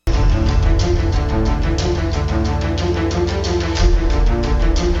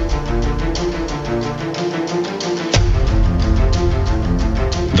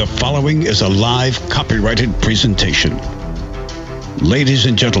following is a live copyrighted presentation. Ladies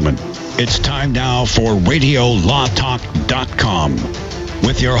and gentlemen, it's time now for RadioLawTalk.com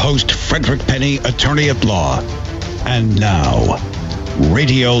with your host, Frederick Penny, attorney at law. And now,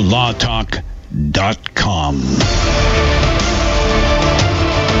 RadioLawTalk.com.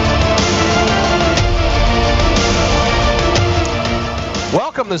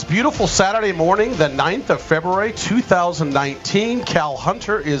 Welcome this beautiful Saturday morning, the 9th of February, 2019. Cal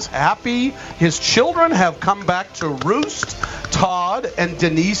Hunter is happy. His children have come back to roost. Todd and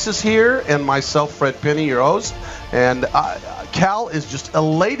Denise is here, and myself, Fred Penny, your host. And Cal is just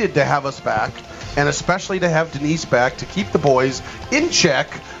elated to have us back, and especially to have Denise back to keep the boys in check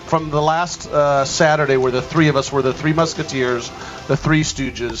from the last Saturday where the three of us were the Three Musketeers, the Three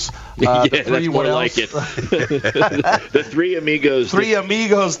Stooges. Yeah, the three, that's more like it. The Three Amigos. Three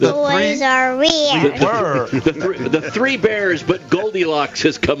Amigos. The boys three, are weird. The Three Bears, but Goldilocks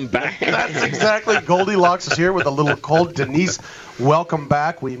has come back. That's exactly. Goldilocks is here with a little cold. Denise, welcome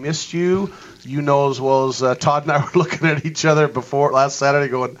back. We missed you. You know as well as Todd and I were looking at each other before last Saturday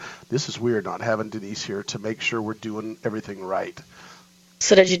going, this is weird not having Denise here to make sure we're doing everything right.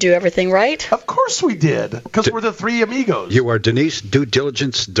 So did you do everything right? Of course we did, because we're the Three Amigos. You are Denise Due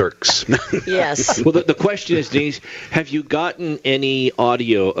Diligence Dirks. Yes. Well, the question is, Denise, have you gotten any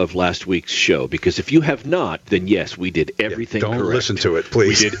audio of last week's show? Because if you have not, then yes, we did everything correct. Don't listen to it,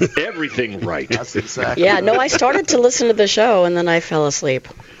 please. We did everything right. That's exactly Yeah, no, I started to listen to the show, and then I fell asleep.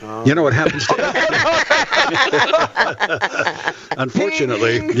 You know what happens to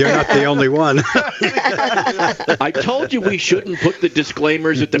Unfortunately, you're not the only one. I told you we shouldn't put the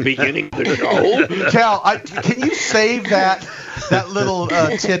disclaimers at the beginning of the show. Cal, can you save that little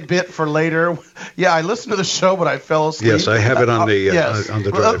tidbit for later? Yeah, I listened to the show, but I fell asleep. Yes, I have it on the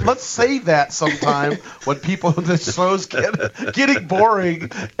drive. Let's save that sometime when the show's getting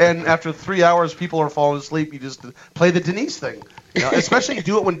boring, and after 3 hours people are falling asleep. You just play the Denise thing. You know, especially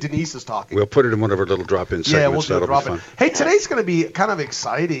do it when Denise is talking. We'll put it in one of our little drop-in segments. Yeah, we'll do a That'll drop-in. be fun. Hey, today's going to be kind of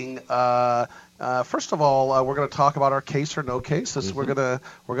exciting. First of all, we're going to talk about our case or no case. We're going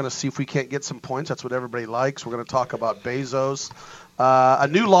to see if we can't get some points. That's what everybody likes. We're going to talk about Bezos. A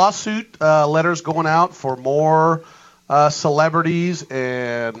new lawsuit letters going out for more celebrities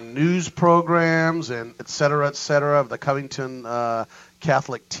and news programs and et cetera, of the Covington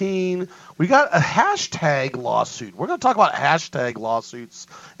Catholic teen. We got a hashtag lawsuit. We're going to talk about hashtag lawsuits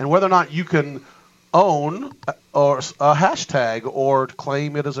and whether or not you can own or a hashtag or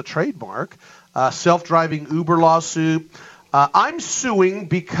claim it as a trademark. Self-driving Uber lawsuit. I'm suing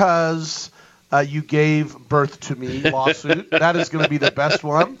because you gave birth to me lawsuit. That is going to be the best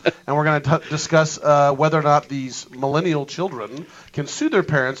one. And we're going to discuss whether or not these millennial children can sue their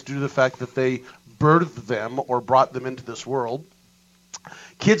parents due to the fact that they birthed them or brought them into this world.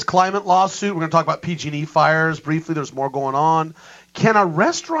 Kids climate lawsuit. We're going to talk about PG&E fires briefly. There's more going on. Can a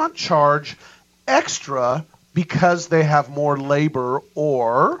restaurant charge extra because they have more labor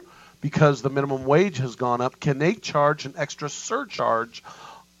or because the minimum wage has gone up? Can they charge an extra surcharge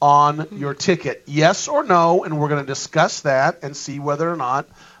on your ticket? Yes or no? And we're going to discuss that and see whether or not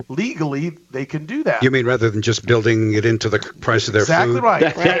legally they can do that. You mean rather than just building it into the price of their exactly food?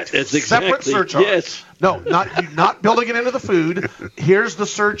 Right. That's exactly separate surcharge. Yes. No, not building it into the food. Here's the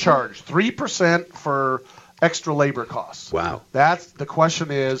surcharge: 3% for extra labor costs. Wow. That's the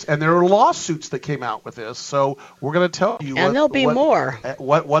question is, and there are lawsuits that came out with this, so we're going to tell you. And there'll be more.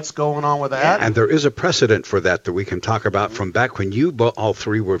 What's going on with that? And there is a precedent for that we can talk about from back when you all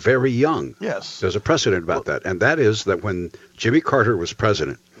three were very young. Yes. There's a precedent about that, and that is that when Jimmy Carter was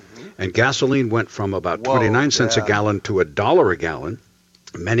president, and gasoline went from about 29 cents a gallon to $1 a gallon,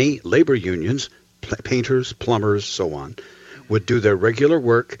 many labor unions, painters, plumbers, so on, would do their regular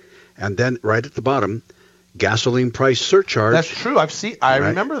work, and then right at the bottom, gasoline price surcharge. That's true. I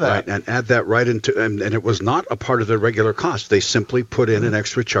remember that. Right, and add that right into, and it was not a part of their regular cost. They simply put in an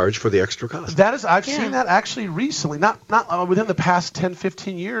extra charge for the extra cost. I've seen that actually recently, not within the past 10,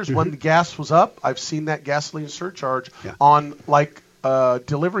 15 years when the gas was up. I've seen that gasoline surcharge on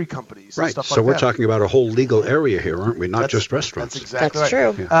delivery companies and stuff like that. So we're talking about a whole legal area here, aren't we? Not just restaurants. That's exactly That's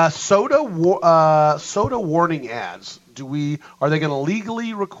right. true. Yeah. Soda warning ads. Are they going to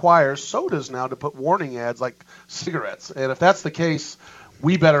legally require sodas now to put warning ads like cigarettes? And if that's the case,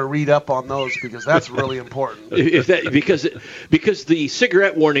 we better read up on those because that's really important. Because the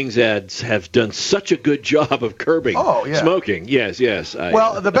cigarette warnings ads have done such a good job of curbing smoking. Yes.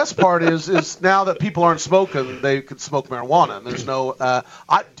 Well, the best part is now that people aren't smoking, they can smoke marijuana. And there's no.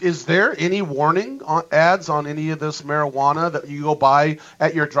 Is there any warning ads on any of this marijuana that you go buy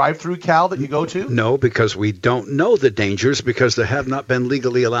at your drive-through, Cal, that you go to? No, because we don't know the dangers because they have not been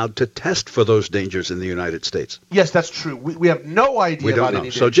legally allowed to test for those dangers in the United States. Yes, that's true. We have no idea we don't about know.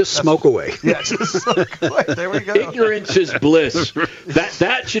 any So just smoke away. Yeah, just smoke away. There we go. Ignorance is bliss.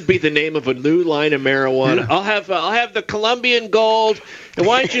 That should be the name of a new line of marijuana. Yeah. I'll have the Colombian Gold, and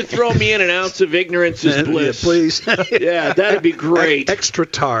why don't you throw me in an ounce of ignorance is bliss? Yeah, please. Yeah, that'd be great. Extra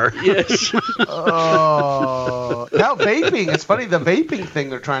tar. Yes. Oh, now vaping. It's funny. The vaping thing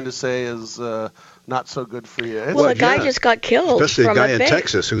they're trying to say is not so good for you. Well, a guy just got killed. Especially from a guy a in vape.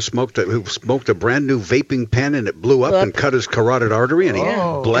 Texas who smoked a brand new vaping pen and it blew up and cut his carotid artery and he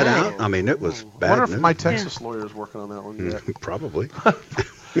bled out. I mean, it was bad. I wonder if news. my Texas lawyer is working on that one yet. Probably.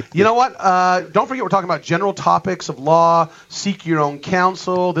 You know what? Don't forget we're talking about general topics of law. Seek your own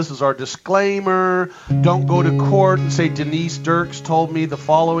counsel. This is our disclaimer. Don't go to court and say Denise Dirks told me the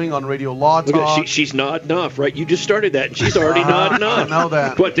following on Radio Law Talk. She's nodding off, right? You just started that, and she's already nodding off. I know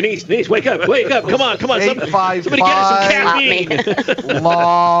that. What, Denise, wake up. Come on. Somebody get us some caffeine.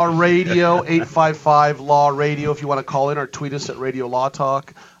 Law Radio, 855 Law Radio if you want to call in or tweet us at Radio Law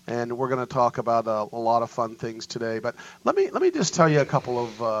Talk. And we're going to talk about a lot of fun things today. But let me just tell you a couple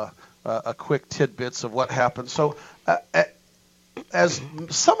of a quick tidbits of what happened. So, as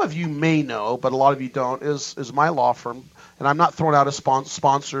some of you may know, but a lot of you don't, is my law firm, and I'm not throwing out as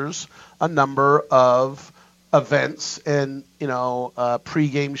sponsors a number of events and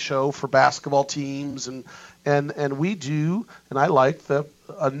pregame show for basketball teams and we do, and I like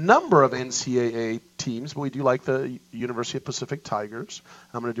a number of NCAA teams, but we do like the University of Pacific Tigers.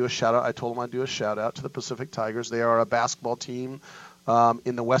 I'm going to do a shout-out. I told them I'd do a shout-out to the Pacific Tigers. They are a basketball team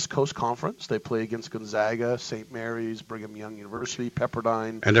in the West Coast Conference. They play against Gonzaga, St. Mary's, Brigham Young University,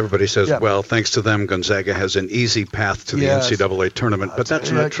 Pepperdine. And everybody says, well, thanks to them, Gonzaga has an easy path to the NCAA tournament, but that's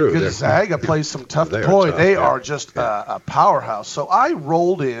not true. Gonzaga plays some tough. They are just a powerhouse. So I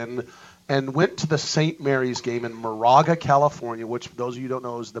rolled in and went to the St. Mary's game in Moraga, California, which, for those of you who don't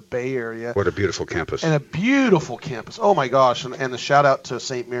know, is the Bay Area. What a beautiful campus. And a beautiful campus. Oh, my gosh. And the shout-out to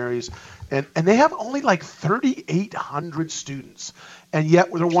St. Mary's. And they have only like 3,800 students. And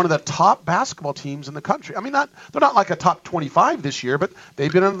yet they're one of the top basketball teams in the country. I mean, they're not like a top 25 this year, but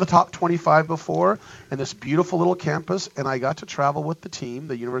they've been in the top 25 before. And this beautiful little campus. And I got to travel with the team,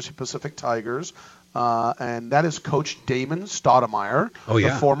 the University of Pacific Tigers. And that is Coach Damon Stoudemire,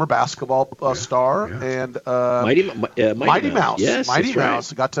 the former basketball star, and Mighty Mouse. Yes, Mighty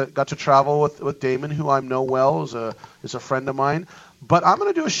Mouse. Right. Got to travel with Damon, who I know well, is a friend of mine. But I'm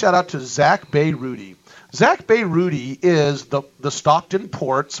going to do a shout out to Zach Bay-Rudy. Zach Bay-Rudy is the Stockton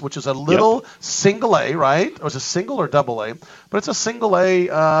Ports, which is a little single A, right? Or is it single or double A? But it's a single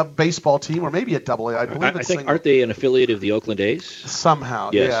A baseball team, or maybe a double A. I believe it's single. Aren't they an affiliate of the Oakland A's?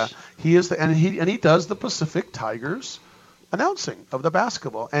 Somehow, yeah. He is, and he does the Pacific Tigers announcing of the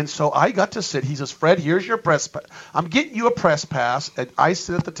basketball. And so I got to sit. He says, Fred, here's your press pass. I'm getting you a press pass. And I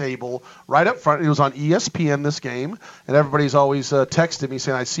sit at the table right up front. It was on ESPN, this game. And everybody's always texting me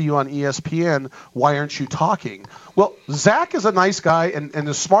saying, I see you on ESPN. Why aren't you talking? Well, Zach is a nice guy and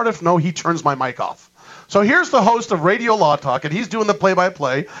is smart enough to know he turns my mic off. So here's the host of Radio Law Talk, and he's doing the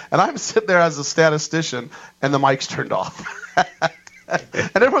play-by-play. And I'm sitting there as a statistician, and the mic's turned off.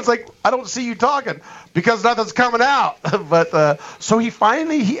 And everyone's like, I don't see you talking because nothing's coming out. But so he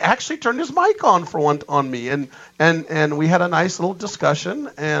actually turned his mic on on me, and we had a nice little discussion,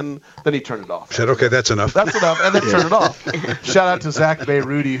 and then he turned it off. Said, okay, that's enough. That's enough, and then turned it off. Shout out to Zach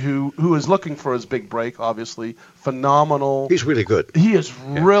Bay-Rudy, who is looking for his big break, obviously. Phenomenal. He's really good. He is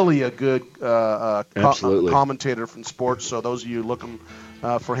really a good commentator from sports, so those of you looking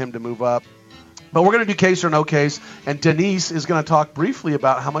for him to move up. But we're going to do case or no case, and Denise is going to talk briefly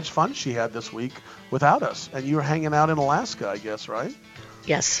about how much fun she had this week without us. And you were hanging out in Alaska, I guess, right?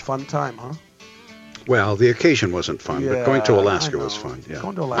 Yes. Fun time, huh? Well, the occasion wasn't fun, but going to Alaska was fun. Yeah.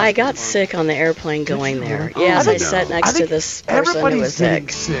 Going to Alaska I got sick on the airplane going there. Yes, I sat next to this person who was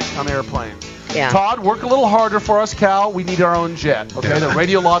sick on airplanes. Yeah. Todd, work a little harder for us, Cal. We need our own jet, okay? The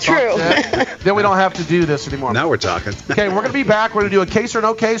Radio Law Talk jet. Then we don't have to do this anymore. Now we're talking. Okay, we're going to be back. We're going to do a case or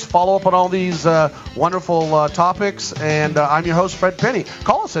no case, follow up on all these wonderful topics. And I'm your host, Fred Penny.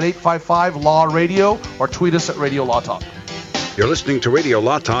 Call us at 855-LAW-RADIO or tweet us at Radio Law Talk. You're listening to Radio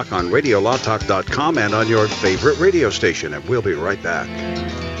Law Talk on RadioLawTalk.com and on your favorite radio station. And we'll be right back.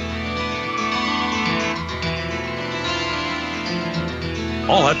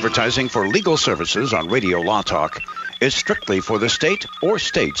 All advertising for legal services on Radio Law Talk is strictly for the state or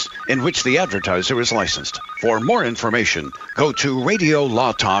states in which the advertiser is licensed. For more information, go to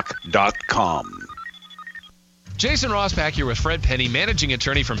radiolawtalk.com. Jason Rosbach here with Fred Penny, managing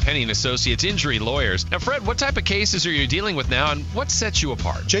attorney from Penny & Associates Injury Lawyers. Now, Fred, what type of cases are you dealing with now, and what sets you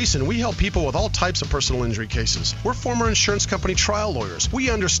apart? Jason, we help people with all types of personal injury cases. We're former insurance company trial lawyers. We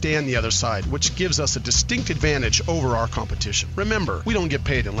understand the other side, which gives us a distinct advantage over our competition. Remember, we don't get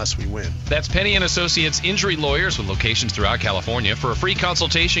paid unless we win. That's Penny & Associates Injury Lawyers with locations throughout California. For a free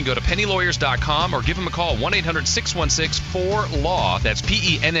consultation, go to pennylawyers.com or give them a call, 1-800-616-4LAW. That's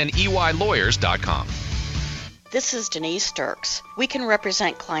PENNEY lawyers.com. This is Denise Dirks. We can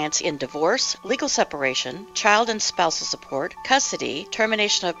represent clients in divorce, legal separation, child and spousal support, custody,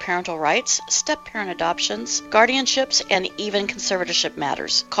 termination of parental rights, step-parent adoptions, guardianships, and even conservatorship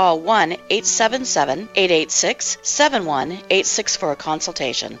matters. Call 1-877-886-7186 for a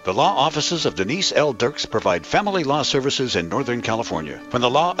consultation. The law offices of Denise L. Dirks provide family law services in Northern California. When the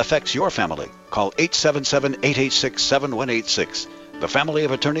law affects your family, call 877-886-7186. The family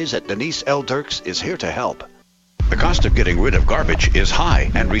of attorneys at Denise L. Dirks is here to help. The cost of getting rid of garbage is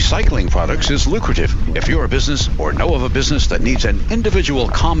high, and recycling products is lucrative. If you're a business or know of a business that needs an individual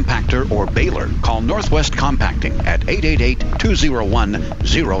compactor or baler, call Northwest Compacting at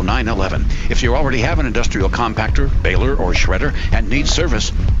 888-201-0911. If you already have an industrial compactor, baler, or shredder and need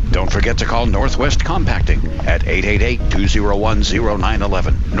service, don't forget to call Northwest Compacting at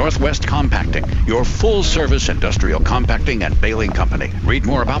 888-201-0911. Northwest Compacting, your full-service industrial compacting and baling company. Read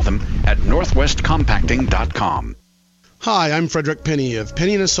more about them at northwestcompacting.com. Hi, I'm Frederick Penny of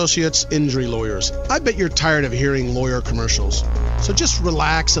Penny & Associates Injury Lawyers. I bet you're tired of hearing lawyer commercials, so just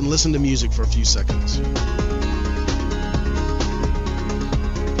relax and listen to music for a few seconds.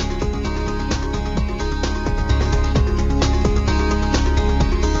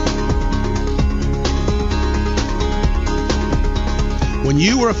 When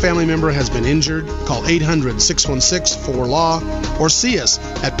you or a family member has been injured, call 800-616-4LAW or see us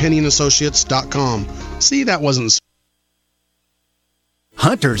at PennyandAssociates.com. See, that wasn't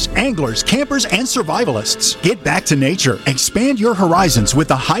Hunters, anglers, campers, and survivalists. Get back to nature. Expand your horizons with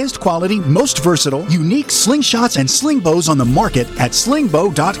the highest quality, most versatile, unique slingshots and sling bows on the market at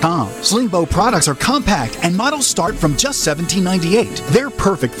slingbow.com. Slingbow products are compact and models start from just $17.98. They're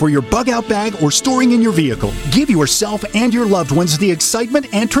perfect for your bug-out bag or storing in your vehicle. Give yourself and your loved ones the excitement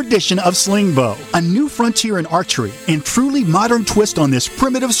and tradition of Slingbow, a new frontier in archery and truly modern twist on this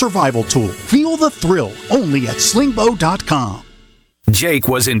primitive survival tool. Feel the thrill only at slingbow.com. Jake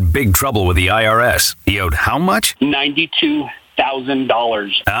was in big trouble with the IRS. He owed how much?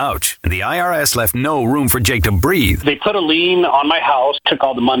 $92,000. Ouch. The IRS left no room for Jake to breathe. They put a lien on my house, took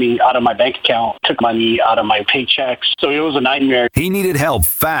all the money out of my bank account, took money out of my paychecks. So it was a nightmare. He needed help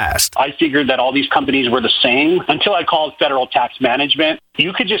fast. I figured that all these companies were the same until I called Federal Tax Management.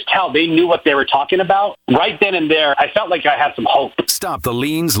 You could just tell they knew what they were talking about. Right then and there, I felt like I had some hope. Stop the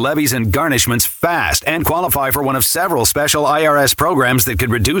liens, levies, and garnishments fast and qualify for one of several special IRS programs that could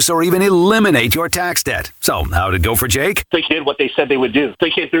reduce or even eliminate your tax debt. So, how'd it go for Jake? They did what they said they would do. They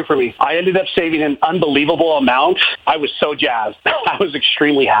came through for me. I ended up saving an unbelievable amount. I was so jazzed. I was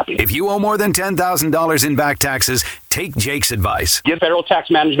extremely happy. If you owe more than $10,000 in back taxes, take Jake's advice. Give Federal Tax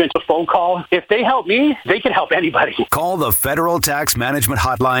Management a phone call. If they help me, they can help anybody. Call the Federal Tax Management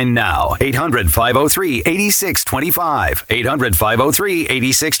Hotline now. 800-503-8625.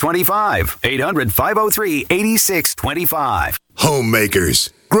 800-503-8625. 800-503-8625.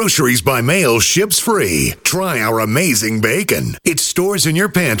 Homemakers. Groceries by mail ships free. Try our amazing bacon. It stores in your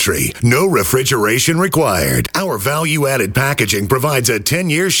pantry. No refrigeration required. Our value-added packaging provides a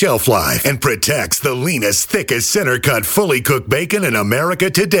 10-year shelf life and protects the leanest, thickest, center-cut, fully cooked bacon in America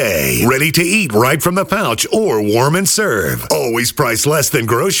today. Ready to eat right from the pouch or warm and serve. Always priced less than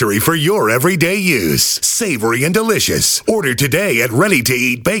grocery for your everyday use. Savory and delicious. Order today at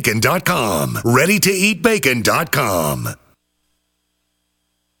readytoeatbacon.com. readytoeatbacon.com.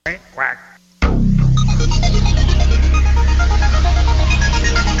 Quack.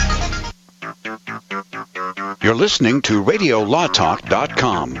 You're listening to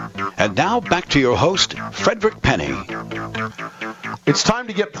RadioLawTalk.com. And now back to your host, Frederick Penny. It's time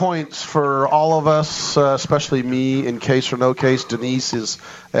to get points for all of us, especially me, in case or no case. Denise is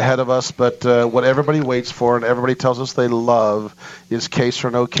ahead of us, but what everybody waits for and everybody tells us they love is case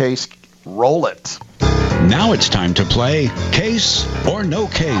or no case. Roll it. Now it's time to play Case or No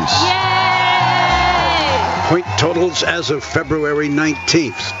Case. Yay! Point totals as of February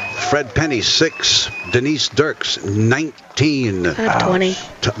 19th. Fred Penny, 6. Denise Dirks, 19. 20.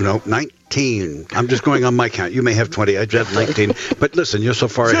 No, 19. 19. I'm just going on my count. You may have 20. I have 19. But listen, you're so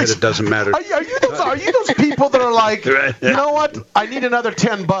far ahead, it doesn't matter. Are you those people that are like, you know what? I need another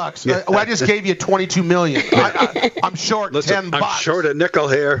 $10. I just gave you $22 million. I'm short $10. I'm short a nickel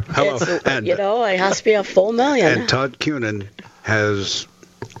here. Hello. It has to be a full million. And Todd Cunin is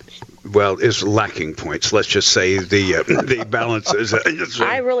lacking points. Let's just say the balance is.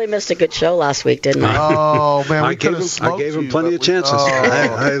 I really missed a good show last week, didn't I? Oh man, I gave him plenty of chances.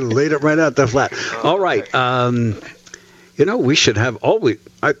 I laid it right out the flat. All right, we should have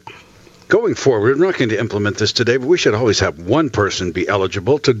going forward. We're not going to implement this today, but we should always have one person be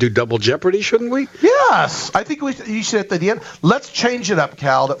eligible to do double jeopardy, shouldn't we? Yes, I think you should at the end. Let's change it up,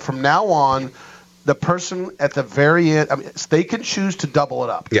 Cal. That from now on, the person at the very end, they can choose to double it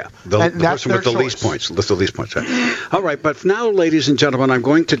up. Yeah, the person with the least points. The least points. All right, but now, ladies and gentlemen, I'm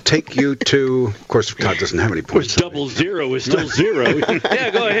going to take you to. Of course, Todd doesn't have any points. Double zero is still zero. Yeah,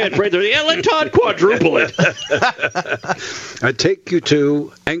 go ahead, Fred. Yeah, let Todd quadruple it. I take you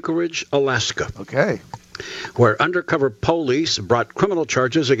to Anchorage, Alaska. Okay. Where undercover police brought criminal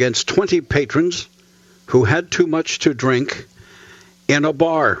charges against 20 patrons who had too much to drink in a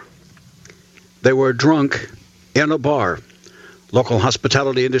bar. They were drunk in a bar. Local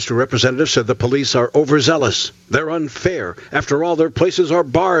hospitality industry representatives said the police are overzealous. They're unfair. After all, their places are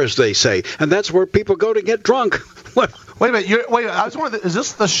bars, they say, and that's where people go to get drunk. Wait a minute. I was wondering, is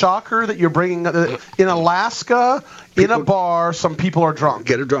this the shocker that you're bringing in Alaska? In a bar, some people are drunk.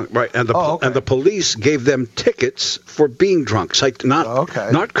 Get drunk, right? And the police gave them tickets for being drunk.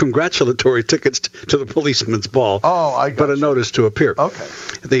 Not congratulatory tickets to the policeman's ball. But a notice to appear. Okay.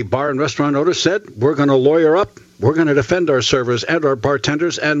 The bar and restaurant owner said, "We're going to lawyer up. We're going to defend our servers and our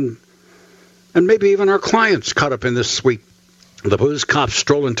bartenders and maybe even our clients caught up in this sweep." The booze cops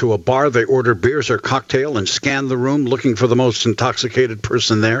stroll into a bar. They order beers or cocktail and scan the room looking for the most intoxicated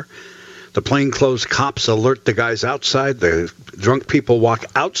person there. The plainclothes cops alert the guys outside. The drunk people walk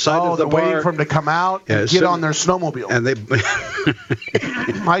outside of the bar. Waiting for them to come out and get on their snowmobile. And they,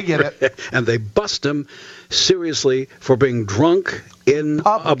 I get it. And they bust them seriously for being drunk in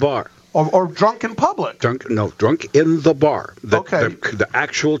a bar. Or drunk in public. Drunk in the bar. The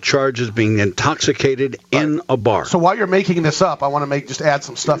actual charge is being intoxicated in a bar. So while you're making this up, I want to just add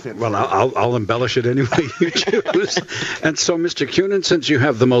some stuff in. Well, I'll embellish it any way you choose. And so, Mr. Cunin, since you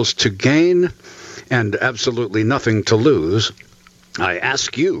have the most to gain and absolutely nothing to lose, I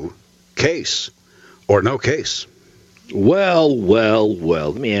ask you, case or no case? Well.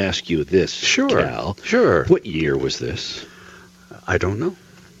 Let me ask you this, Cal. Sure. What year was this? I don't know.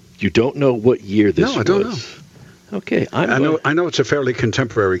 You don't know what year this was? No, I don't know. Okay. I know it's a fairly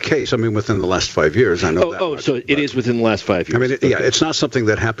contemporary case. I mean, within the last 5 years, I know that. Oh, so it is within the last 5 years. I mean, it's not something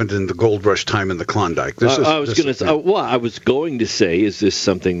that happened in the gold rush time in the Klondike. I was going to say, is this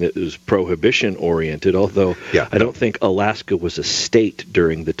something that was prohibition-oriented, although I don't think Alaska was a state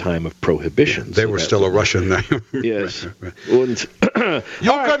during the time of prohibition. They were still a Russian. Yes. Right.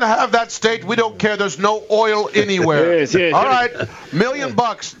 You're going to have that state. We don't care. There's no oil anywhere. Yes. All right. $1 million.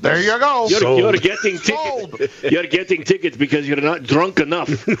 There you go. You're getting tickets. You're getting tickets because you're not drunk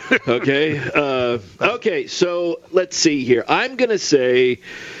enough. Okay. Okay. So let's see here. I'm going to say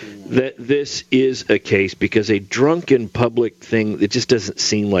that this is a case because a drunk in public thing, it just doesn't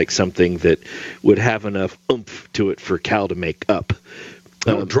seem like something that would have enough oomph to it for Cal to make up.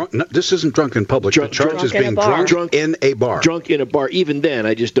 This isn't drunk in public. The charge is being drunk in a bar. Drunk in a bar. Even then,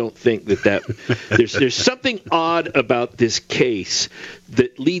 I just don't think that there's something odd about this case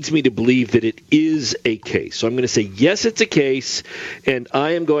that leads me to believe that it is a case. So I'm going to say, yes, it's a case, and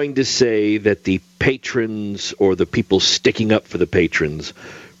I am going to say that the patrons or the people sticking up for the patrons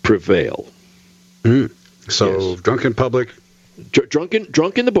prevail. So yes. Drunk in public. Drunk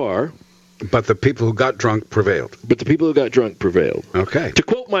in the bar. But the people who got drunk prevailed. Okay. To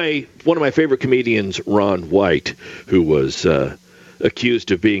quote one of my favorite comedians, Ron White, who was accused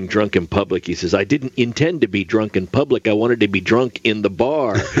of being drunk in public, he says, "I didn't intend to be drunk in public. I wanted to be drunk in the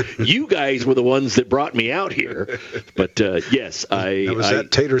bar. You guys were the ones that brought me out here." But yes, was that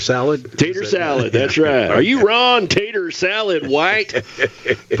tater salad? Tater salad, that's right. Are you Ron Tater Salad White?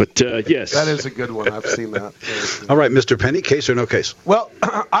 But yes. That is a good one. I've seen that. All right, Mr. Penny, case or no case? Well,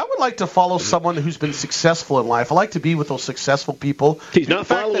 I would like to follow someone who's been successful in life. I like to be with those successful people. He's not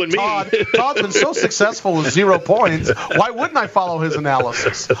following me. Todd's been so successful with 0 points. Why wouldn't I follow his his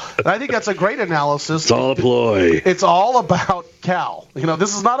analysis. And I think that's a great analysis. It's all a ploy. It's all about Cal.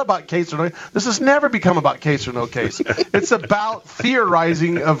 This is not about case or no. This has never become about case or no case. It's about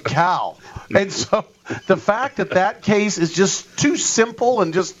theorizing of Cal. And so the fact that case is just too simple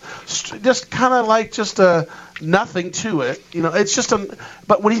and just kind of like just a nothing to it. It's just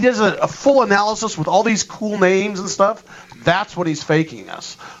but when he does a full analysis with all these cool names and stuff, that's what he's faking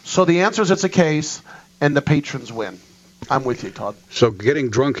us. So the answer is it's a case, and the patrons win. I'm with you, Todd. So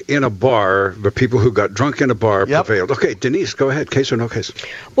getting drunk in a bar, the people who got drunk in a bar prevailed. Okay, Denise, go ahead. Case or no case?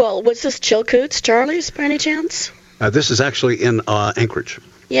 Well, was this Chilcoots, Charlie's, by any chance? This is actually in Anchorage.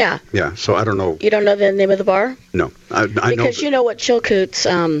 Yeah. Yeah, so I don't know. You don't know the name of the bar? No. I know. Because you know what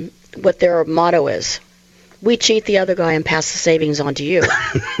Chilcoots, what their motto is. We cheat the other guy and pass the savings on to you.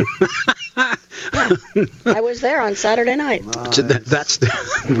 Yeah. I was there on Saturday night. That's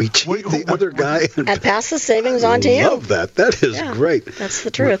we cheat the other guy and pass the savings on to you. I love that. That is great. That's the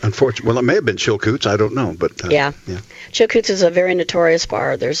truth. Unfortunately, well, it may have been Chilcoots. I don't know, but yeah. Chilcoots is a very notorious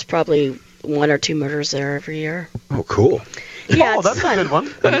bar. There's probably 1 or 2 murders there every year. Oh, cool. Yeah, that's fun. a good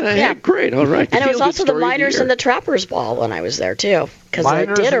one. Yeah, great. All right. And it was also the Miners and the Trappers Ball when I was there too, because I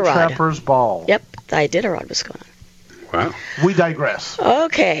did a rod. Trappers Ball. Yep, I did a rod was going on. Wow. We digress.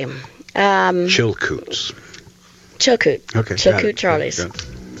 Okay. Chilcoots. Chilcoot. Okay. Chilcoot Charlie's.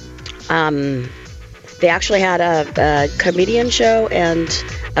 They actually had a comedian show and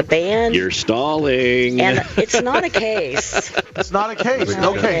a band. You're stalling. And it's not a case. It's not a case.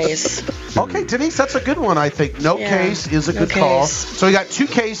 No case. Okay, Denise, that's a good one, I think. No case is a good call. So we got 2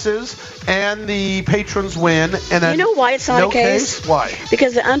 cases, and the patrons win. And then you know why it's not a case? Why?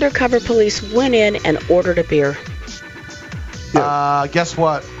 Because the undercover police went in and ordered a beer. Guess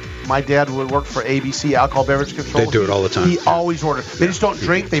what? My dad would work for ABC, Alcohol Beverage Control. They do it all the time. He always orders. They just don't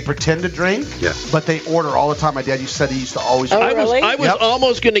drink. They pretend to drink, but they order all the time. My dad said he used to always order. I was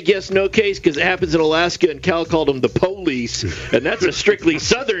almost going to guess no case because it happens in Alaska, and Cal called them the police, and that's a strictly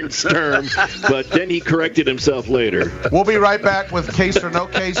Southern term, but then he corrected himself later. We'll be right back with case or no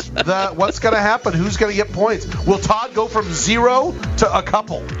case. What's going to happen? Who's going to get points? Will Todd go from 0 to a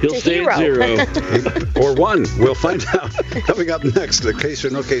couple? He'll stay at 0. Or 1. We'll find out. Coming up next, the case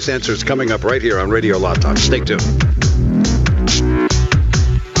or no case answers coming up right here on Radio Law Talk. Stay tuned.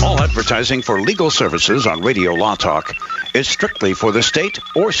 All advertising for legal services on Radio Law Talk is strictly for the state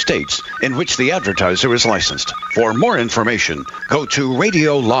or states in which the advertiser is licensed. For more information, go to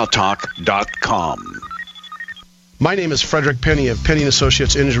radiolawtalk.com. My name is Frederick Penny of Penny &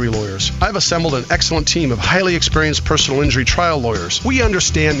 Associates Injury Lawyers. I've assembled an excellent team of highly experienced personal injury trial lawyers. We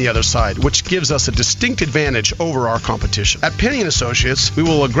understand the other side, which gives us a distinct advantage over our competition. At Penny & Associates, we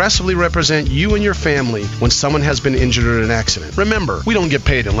will aggressively represent you and your family when someone has been injured in an accident. Remember, we don't get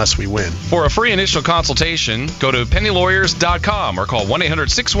paid unless we win. For a free initial consultation, go to pennylawyers.com or call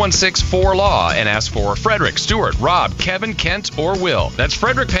 1-800-616-4LAW and ask for Frederick, Stuart, Rob, Kevin, Kent, or Will. That's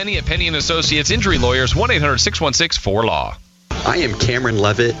Frederick Penny at Penny & Associates Injury Lawyers, 1-800-616-4LAW. I am Cameron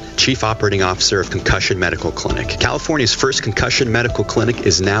Levitt, Chief Operating Officer of Concussion Medical Clinic. California's first concussion medical clinic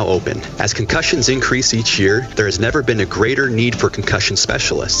is now open. As concussions increase each year, there has never been a greater need for concussion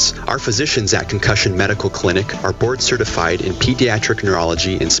specialists. Our physicians at Concussion Medical Clinic are board certified in pediatric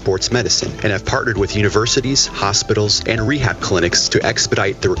neurology and sports medicine and have partnered with universities, hospitals, and rehab clinics to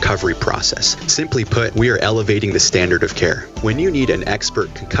expedite the recovery process. Simply put, we are elevating the standard of care. When you need an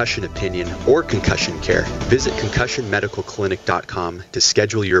expert concussion opinion or concussion care, visit concussionmedicalclinic.com to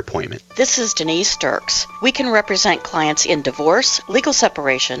schedule your appointment. This is Denise Dirks. We can represent clients in divorce, legal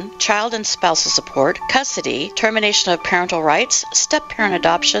separation, child and spousal support, custody, termination of parental rights, step-parent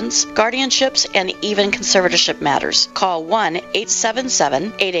adoptions, guardianships, and even conservatorship matters. Call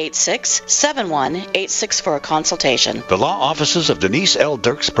 1-877-886-7186 for a consultation. The law offices of Denise L.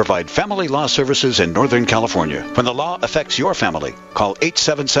 Dirks provide family law services in Northern California. When the law affects your family, call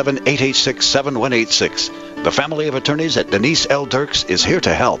 877-886-7186. The family of attorneys at Denise L. Dirks is here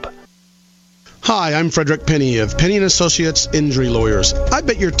to help. Hi, I'm Frederick Penny of Penny & Associates Injury Lawyers. I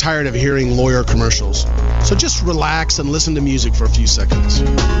bet you're tired of hearing lawyer commercials, so just relax and listen to music for a few seconds.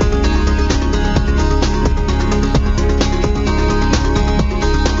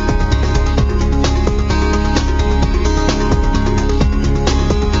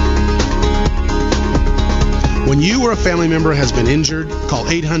 When you or a family member has been injured, call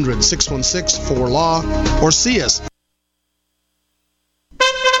 800-616-4LAW or see us.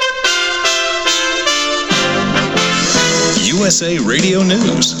 USA Radio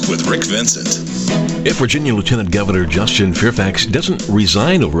News with Rick Vincent. If Virginia Lieutenant Governor Justin Fairfax doesn't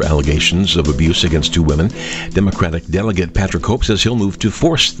resign over allegations of abuse against 2 women, Democratic delegate Patrick Hope says he'll move to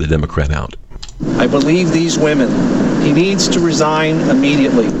force the Democrat out. I believe these women. He needs to resign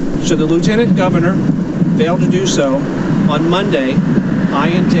immediately. Should the Lieutenant Governor fail to do so, on Monday, I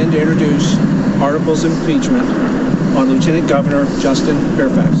intend to introduce articles of impeachment on Lieutenant Governor Justin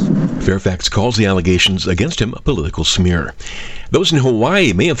Fairfax. Fairfax calls the allegations against him a political smear. Those in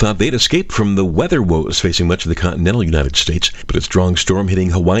Hawaii may have thought they'd escaped from the weather woes facing much of the continental United States, but a strong storm hitting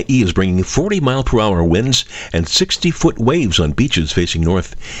Hawaii is bringing 40-mile-per-hour winds and 60-foot waves on beaches facing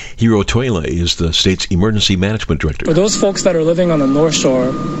north. Hiro Toila is the state's emergency management director. For those folks that are living on the North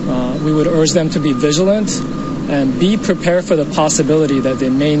Shore, we would urge them to be vigilant and be prepared for the possibility that they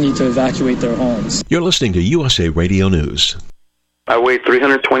may need to evacuate their homes. You're listening to USA Radio News. I weighed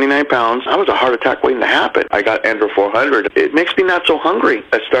 329 pounds. I was a heart attack waiting to happen. I got Andro 400. It makes me not so hungry.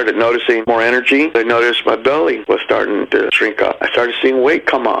 I started noticing more energy. I noticed my belly was starting to shrink up. I started seeing weight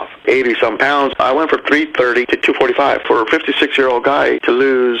come off. 80-some pounds. I went from 330 to 245. For a 56-year-old guy to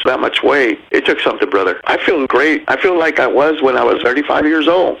lose that much weight, it took something, brother. I feel great. I feel like I was when I was 35 years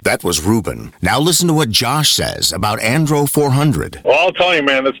old. That was Ruben. Now listen to what Josh says about Andro 400. Well, I'll tell you,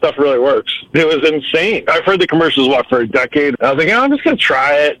 man, that stuff really works. It was insane. I've heard the commercials, for a decade. I was like, I'm just going to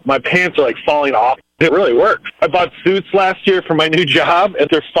try it. My pants are, falling off. It really works. I bought suits last year for my new job, and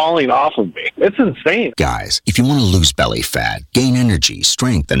they're falling off of me. It's insane. Guys, if you want to lose belly fat, gain energy,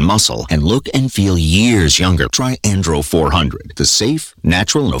 strength, and muscle, and look and feel years younger, try Andro 400, the safe,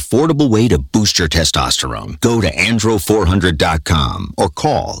 natural, and affordable way to boost your testosterone. Go to andro400.com or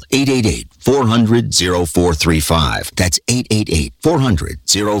call 888-400-0435. That's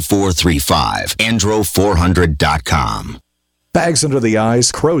 888-400-0435. andro400.com. Bags under the eyes,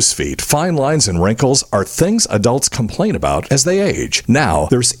 crow's feet, fine lines, and wrinkles are things adults complain about as they age. Now,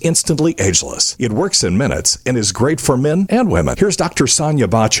 there's Instantly Ageless. It works in minutes and is great for men and women. Here's Dr. Sonia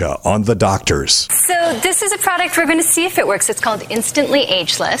Bacha on The Doctors. So this is a product we're going to see if it works. It's called Instantly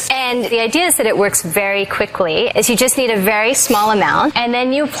Ageless. And the idea is that it works very quickly. Is you just need a very small amount, and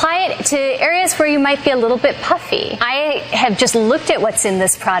then you apply it to areas where you might be a little bit puffy. I have just looked at what's in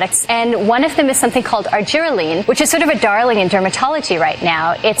this product, and one of them is something called argireline, which is sort of a darling in dermatology right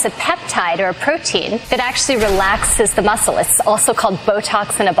now. It's a peptide or a protein that actually relaxes the muscle. It's also called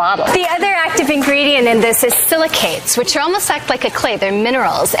Botox in a bottle. The other active ingredient in this is silicates, which are almost act like a clay. They're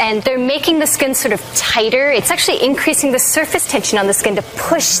minerals, and they're making the skin sort of tighter. It's actually increasing the surface tension on the skin to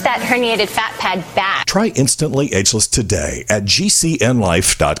push that herniated fat pad back. Try Instantly Ageless today at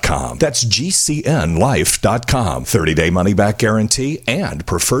GCNlife.com. That's GCNlife.com. 30-day money-back guarantee and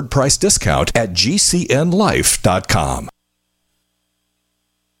preferred price discount at GCNlife.com.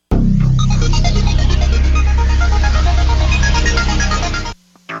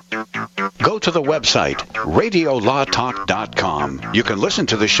 Go to the website, radiolawtalk.com. You can listen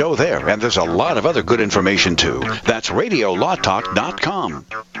to the show there, and there's a lot of other good information, too. That's radiolawtalk.com.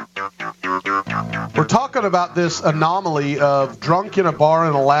 We're talking about this anomaly of drunk in a bar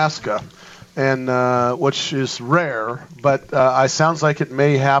in Alaska, and which is rare, but it sounds like it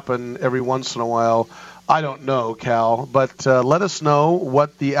may happen every once in a while. I don't know, Cal, but let us know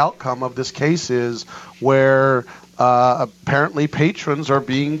what the outcome of this case is, where apparently patrons are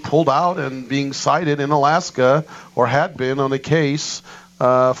being pulled out and being cited in Alaska, or had been on a case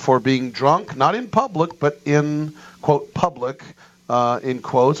for being drunk, not in public, but in, quote, public, in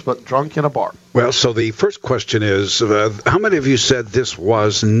quotes, but drunk in a bar. Well, so the first question is, how many of you said this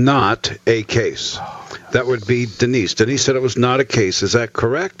was not a case? That would be Denise. Denise said it was not a case. Is that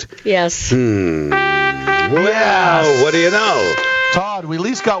correct? Yes. Well, yes. What do you know? Todd, we at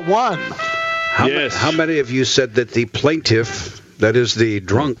least got one. How many of you said that the plaintiff, that is the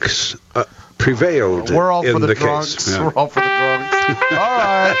drunks, prevailed We're all in for the case? drunks. Yeah. We're all for the drunks. All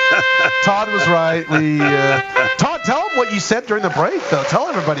right. Todd was right. Todd, tell them what you said during the break, though. Tell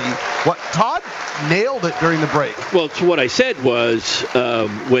everybody what Todd nailed it during the break. Well, so what I said was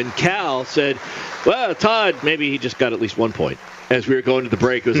when Cal said, well, Todd, maybe he just got at least 1 point. As we were going to the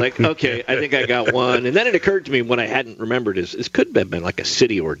break, it was like, okay, I think I got one. And then it occurred to me when I hadn't remembered is this could have been like a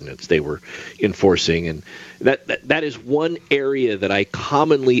city ordinance they were enforcing. And that is one area that I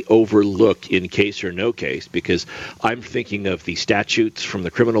commonly overlook in case or no case, because I'm thinking of the statutes from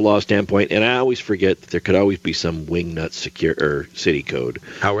the criminal law standpoint, and I always forget that there could always be some wingnut city code.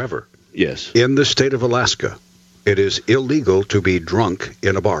 However, yes, in the state of Alaska, it is illegal to be drunk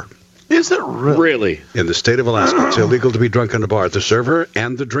in a bar. Is it really? Really? In the state of Alaska, it's illegal to be drunk in a bar. The server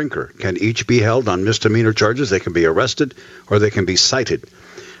and the drinker can each be held on misdemeanor charges. They can be arrested or they can be cited.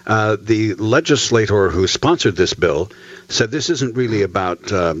 The legislator who sponsored this bill said this isn't really about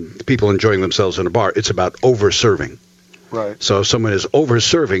people enjoying themselves in a bar. It's about over-serving. Right. So if someone is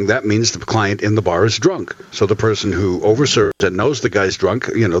over-serving, that means the client in the bar is drunk. So the person who over-serves and knows the guy's drunk,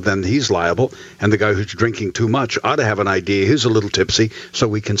 then he's liable. And the guy who's drinking too much ought to have an idea he's a little tipsy, so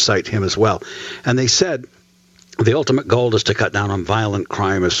we can cite him as well. And they said the ultimate goal is to cut down on violent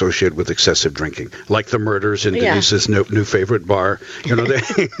crime associated with excessive drinking, like the murders in Denise's new favorite bar.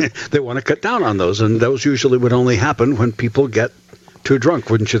 They want to cut down on those, and those usually would only happen when people get too drunk,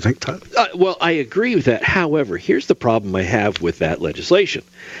 wouldn't you think, Todd? Well, I agree with that. However, here's the problem I have with that legislation.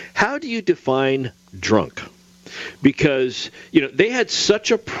 How do you define drunk? Because, they had such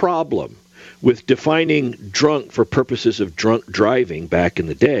a problem with defining drunk for purposes of drunk driving back in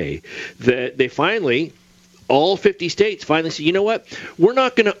the day that they finally, all 50 states finally said, you know what, we're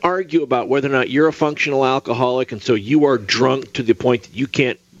not going to argue about whether or not you're a functional alcoholic and so you are drunk to the point that you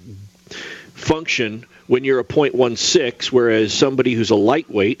can't function when you're a 0.16, whereas somebody who's a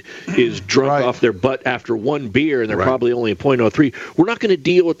lightweight is drunk off their butt after one beer and they're probably only a 0.03. We're not going to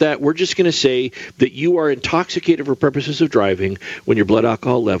deal with that. We're just going to say that you are intoxicated for purposes of driving when your blood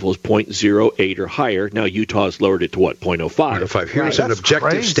alcohol level is 0.08 or higher. Now, Utah's lowered it to what, 0.05? 0.05. Here's an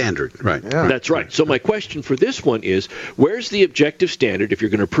objective standard. Right. Yeah. That's right. So my question for this one is, where's the objective standard if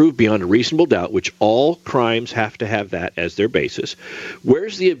you're going to prove beyond a reasonable doubt, which all crimes have to have that as their basis,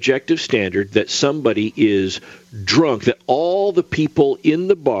 where's the objective standard that somebody is drunk, that all the people in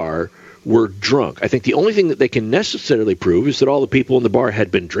the bar were drunk? I think the only thing that they can necessarily prove is that all the people in the bar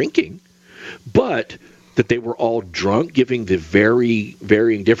had been drinking, but that they were all drunk, giving the very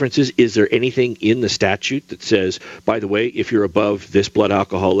varying differences. Is there anything in the statute that says, by the way, if you're above this blood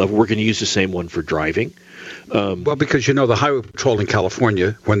alcohol level, we're going to use the same one for driving? Well, because, the Highway Patrol in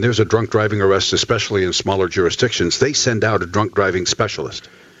California, when there's a drunk driving arrest, especially in smaller jurisdictions, they send out a drunk driving specialist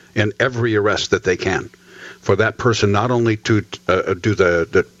in every arrest that they can for that person, not only to do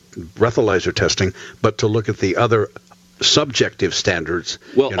the breathalyzer testing, but to look at the other subjective standards,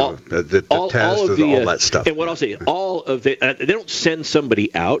 the test, all that stuff. And what I'll say, all of it, they don't send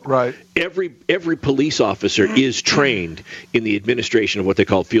somebody out. Right. Every police officer is trained in the administration of what they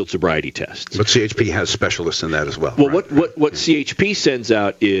call field sobriety tests. But CHP has specialists in that as well. Well, what CHP sends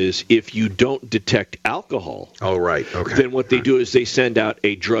out is if you don't detect alcohol. Oh, right. Okay. Then what they do is they send out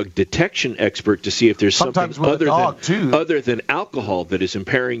a drug detection expert to see if there's something other than alcohol that is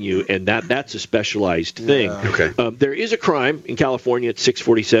impairing you, and that's a specialized thing. Okay. There is a crime in California at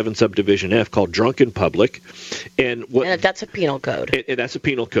 647 subdivision F called drunk in public, and that's a penal code. And that's a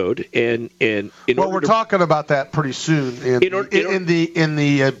penal code. We're talking about that pretty soon in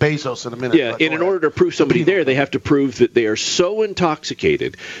the Bezos in a minute. Yeah, and in order to prove somebody there, they have to prove that they are so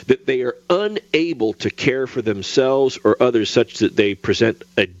intoxicated that they are unable to care for themselves or others, such that they present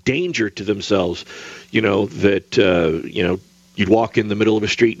a danger to themselves. You'd walk in the middle of a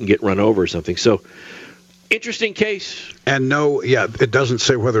street and get run over or something. So. Interesting case. And it doesn't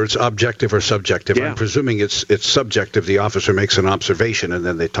say whether it's objective or subjective. Yeah. I'm presuming it's subjective. The officer makes an observation and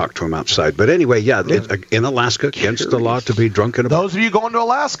then they talk to him outside. But anyway, in Alaska, against the law to be drunk in a bar. Those of you going to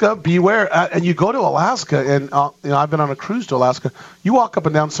Alaska, beware. And you go to Alaska, and I've been on a cruise to Alaska. You walk up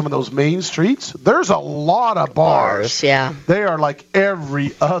and down some of those main streets. There's a lot of bars. Yeah, they are like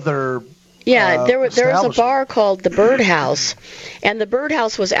every other. Yeah, there was a bar called the Birdhouse, and the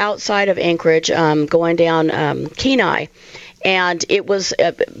Birdhouse was outside of Anchorage, going down Kenai, and it was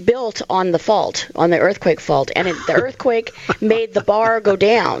built on the fault, on the earthquake fault, and the earthquake made the bar go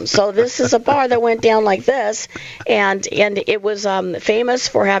down. So this is a bar that went down like this, and it was famous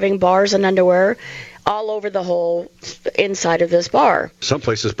for having bars and underwear all over the whole inside of this bar. Some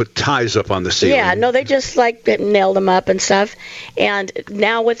places put ties up on the ceiling. Yeah, no, they just nailed them up and stuff. And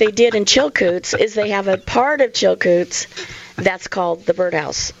now what they did in Chilcoots is they have a part of Chilcoots that's called the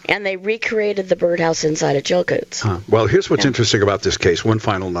Birdhouse, and they recreated the Birdhouse inside of Chilcoots. Huh. Well, here's what's interesting about this case. One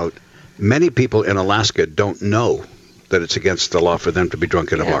final note. Many people in Alaska don't know that it's against the law for them to be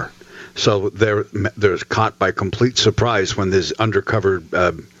drunk in a bar. So they're caught by complete surprise when these undercover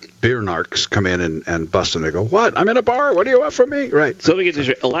beer narcs come in and bust, and they go, "What? I'm in a bar. What do you want from me?" Right. So let me get this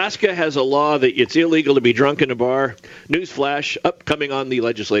right. Alaska has a law that it's illegal to be drunk in a bar. Newsflash, upcoming on the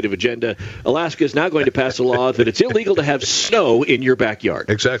legislative agenda. Alaska is now going to pass a law that it's illegal to have snow in your backyard.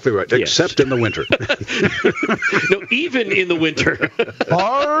 Exactly right. Yes. Except in the winter. No, even in the winter.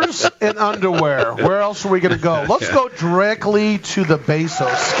 Bars and underwear. Where else are we going to go? Let's go directly to the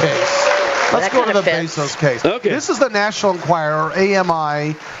Bezos case. Let's go to the Bezos case. Okay. This is the National Enquirer,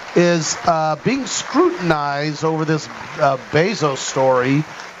 AMI, is being scrutinized over this Bezos story.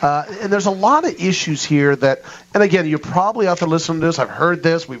 And there's a lot of issues here that, and again, you're probably out there listening to this. I've heard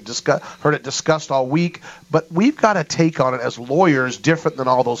this. We've heard it discussed all week. But we've got to take on it as lawyers different than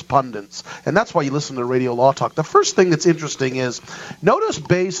all those pundits. And that's why you listen to Radio Law Talk. The first thing that's interesting is, notice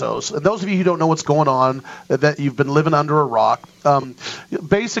Bezos, and those of you who don't know what's going on, that you've been living under a rock,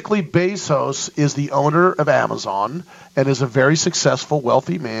 basically Bezos is the owner of Amazon and is a very successful,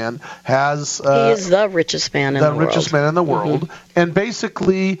 wealthy man. He is the richest man in the world. The richest man in the world. Mm-hmm. And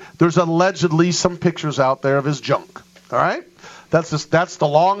basically, there's allegedly some pictures out there of his junk. All right? That's the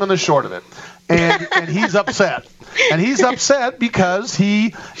long and the short of it. And he's upset. And he's upset because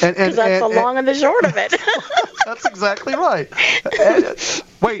that's the long and the short of it. That's exactly right.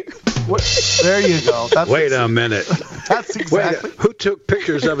 Wait, there you go. Wait a minute. That's exactly. Who took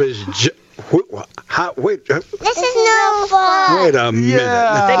pictures of his wait. This is no fun. Wait a minute.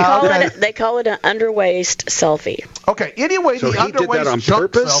 Yeah. They call it an underwaist selfie. Okay. Anyway, so the he did that on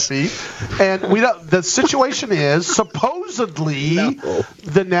junk purpose? selfie, and the situation is supposedly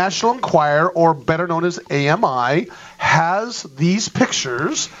the National Enquirer, or better known as AMI, has these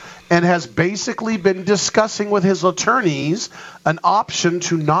pictures and has basically been discussing with his attorneys an option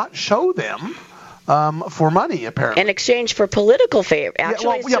to not show them. For money, apparently. In exchange for political favor.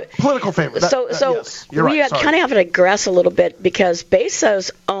 Actually, political favor. Yes, we right, kind of have to digress a little bit because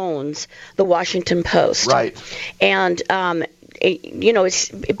Bezos owns the Washington Post. Right. And, it's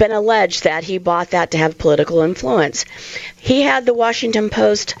been alleged that he bought that to have political influence. He had the Washington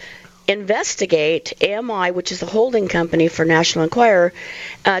Post investigate AMI, which is the holding company for National Enquirer,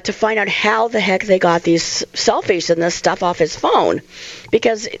 to find out how the heck they got these selfies and this stuff off his phone,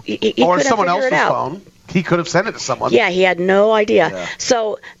 because he couldn't someone figure else's it out. phone. He could have sent it to someone. Yeah, he had no idea. Yeah.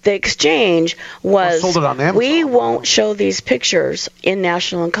 So the exchange was, sold it on Amazon. We won't show these pictures in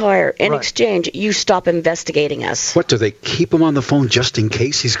National Enquirer. In exchange, you stop investigating us. What, do they keep him on the phone just in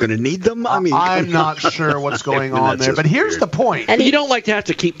case he's going to need them? I mean, I'm not sure what's going on there, but here's the point. And you don't like to have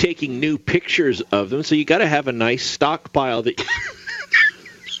to keep taking new pictures of them, so you got to have a nice stockpile that.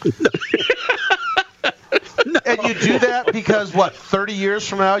 And you do that because 30 years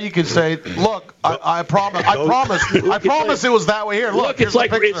from now you can say, "Look, I promise it was that way here." Look, it's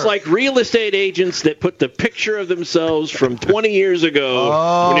like real estate agents that put the picture of themselves from 20 years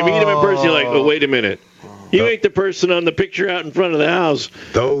ago. When you meet them in person, you're like, "Oh, wait a minute. You ain't the person on the picture out in front of the house."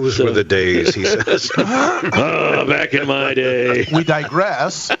 Those were the days, he says. Back in my day. We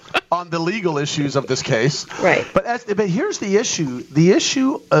digress on the legal issues of this case. Right. But here's the issue. The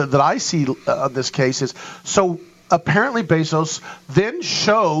issue that I see on this case is, so apparently Bezos then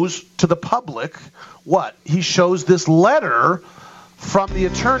shows to the public what? He shows this letter from the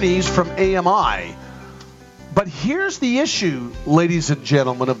attorneys from AMI. But here's the issue, ladies and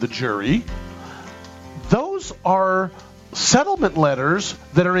gentlemen of the jury. Those are settlement letters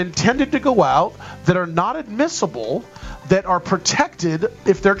that are intended to go out, that are not admissible, that are protected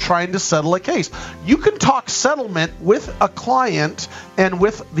if they're trying to settle a case. You can talk settlement with a client and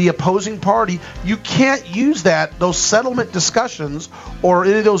with the opposing party. You can't use those settlement discussions or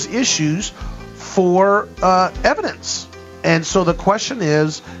any of those issues for evidence. And so the question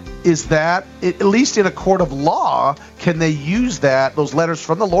is that, at least in a court of law, can they use those letters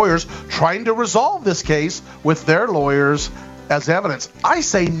from the lawyers trying to resolve this case with their lawyers as evidence? I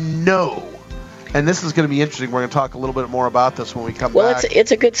say no. And this is going to be interesting. We're going to talk a little bit more about this when we come back. Well,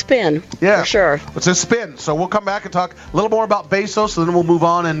 it's a good spin, for sure. It's a spin. So we'll come back and talk a little more about Bezos, and then we'll move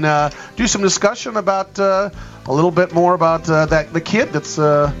on and do some discussion about a little bit more about the kid that's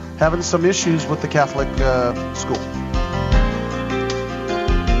having some issues with the Catholic school.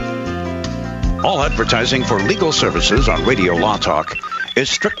 All advertising for legal services on Radio Law Talk is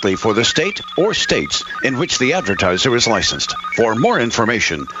strictly for the state or states in which the advertiser is licensed. For more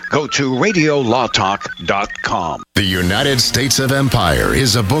information, go to radiolawtalk.com. The United States of Empire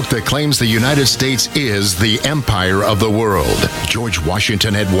is a book that claims the United States is the empire of the world. George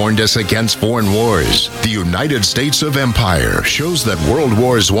Washington had warned us against foreign wars. The United States of Empire shows that World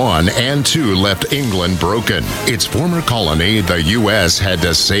Wars I and II left England broken. Its former colony, the U.S., had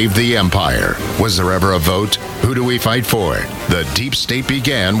to save the empire. Was there ever a vote? Who do we fight for? The deep state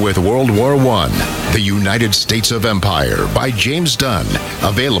began with World War I. The United States of Empire by James Dunn.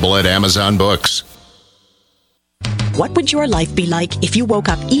 Available at Amazon Books. What would your life be like if you woke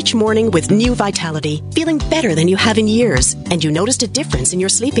up each morning with new vitality, feeling better than you have in years, and you noticed a difference in your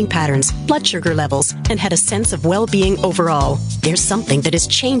sleeping patterns, blood sugar levels, and had a sense of well-being overall? There's something that is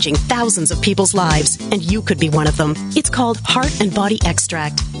changing thousands of people's lives, and you could be one of them. It's called Heart and Body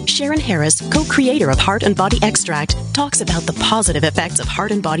Extract. Ship Sharon Harris, co-creator of Heart and Body Extract, talks about the positive effects of Heart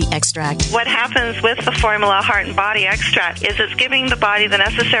and Body Extract. What happens with the formula Heart and Body Extract is it's giving the body the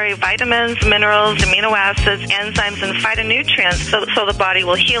necessary vitamins, minerals, amino acids, enzymes, and phytonutrients so the body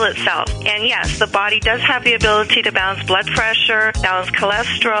will heal itself. And yes, the body does have the ability to balance blood pressure, balance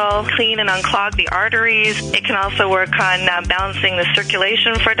cholesterol, clean and unclog the arteries. It can also work on balancing the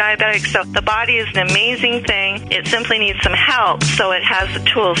circulation for diabetics. So the body is an amazing thing. It simply needs some help so it has the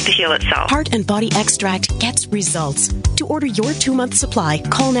tools to heal itself. Heart and Body Extract gets results. To order your 2-month supply,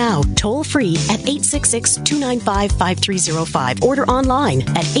 call now, toll free at 866-295-5305. Order online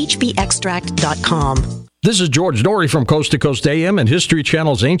at hbextract.com. This is George Norrie from Coast to Coast AM and History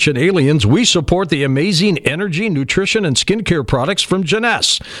Channel's Ancient Aliens. We support the amazing energy, nutrition, and skincare products from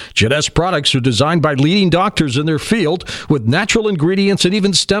Jeunesse. Jeunesse products are designed by leading doctors in their field with natural ingredients and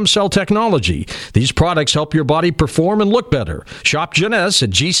even stem cell technology. These products help your body perform and look better. Shop Jeunesse at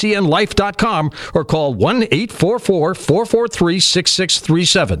gcnlife.com or call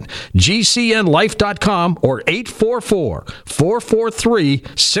 1-844-443-6637. gcnlife.com or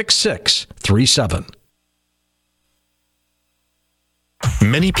 844-443-6637.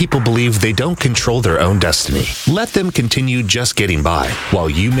 Many people believe they don't control their own destiny. Let them continue just getting by while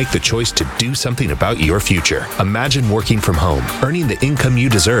you make the choice to do something about your future. Imagine working from home, earning the income you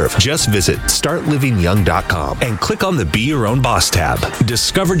deserve. Just visit startlivingyoung.com and click on the Be Your Own Boss tab.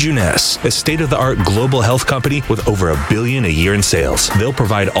 Discover Jeunesse, a state-of-the-art global health company with over $1 billion a year in sales. They'll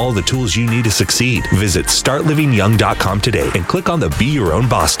provide all the tools you need to succeed. Visit startlivingyoung.com today and click on the Be Your Own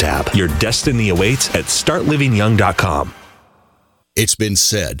Boss tab. Your destiny awaits at startlivingyoung.com. It's been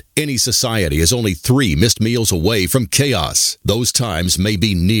said, any society is only 3 missed meals away from chaos. Those times may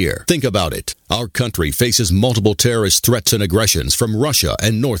be near. Think about it. Our country faces multiple terrorist threats and aggressions from Russia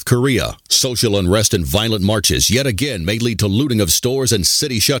and North Korea. Social unrest and violent marches yet again may lead to looting of stores and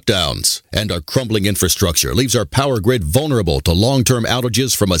city shutdowns. And our crumbling infrastructure leaves our power grid vulnerable to long-term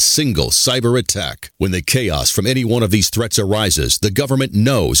outages from a single cyber attack. When the chaos from any one of these threats arises, the government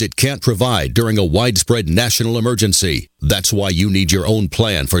knows it can't provide during a widespread national emergency. That's why you need your own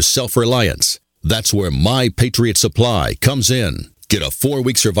plan for self-reliance. That's where My Patriot Supply comes in. Get a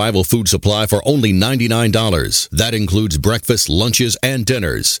 4-week survival food supply for only $99. That includes breakfast, lunches, and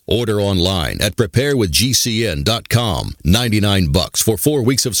dinners. Order online at preparewithgcn.com. $99 for 4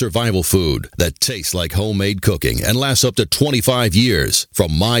 weeks of survival food that tastes like homemade cooking and lasts up to 25 years.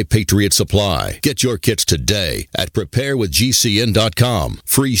 From My Patriot Supply. Get your kits today at preparewithgcn.com.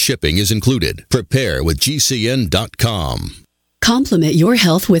 Free shipping is included. Preparewithgcn.com. Complement your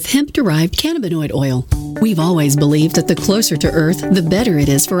health with hemp-derived cannabinoid oil. We've always believed that the closer to Earth, the better it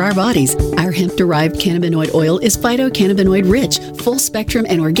is for our bodies. Our hemp-derived cannabinoid oil is phytocannabinoid-rich, full-spectrum,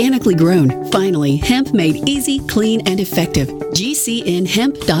 and organically grown. Finally, hemp made easy, clean, and effective.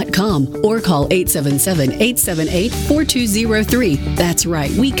 GCNhemp.com or call 877-878-4203. That's right,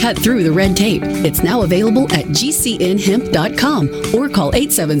 we cut through the red tape. It's now available at GCNhemp.com or call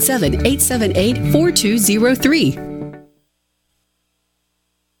 877-878-4203.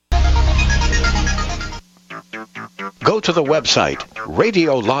 Go to the website,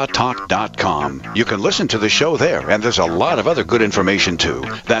 radiolawtalk.com. You can listen to the show there, and there's a lot of other good information, too.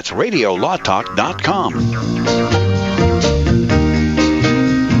 That's radiolawtalk.com.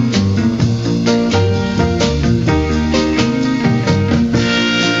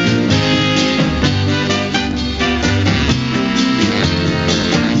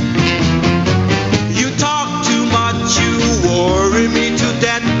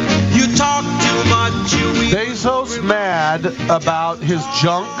 Bezos mad about his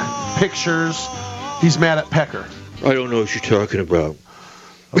junk pictures. He's mad at Pecker. I don't know what you're talking about.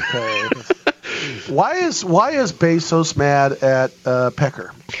 Okay. Why is Bezos mad at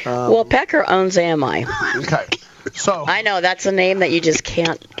Pecker? Well, Pecker owns AMI. Okay. So I know that's a name that you just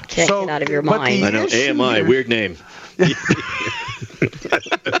can't get out of your mind. I know AMI, weird name.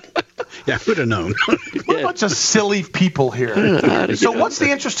 Yeah, who'd have known? We're a bunch of silly people here. So what's the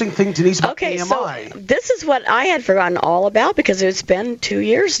interesting thing, Denise, about AMI? So this is what I had forgotten all about because it's been 2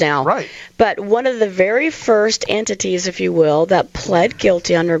 years now. Right. But one of the very first entities, if you will, that pled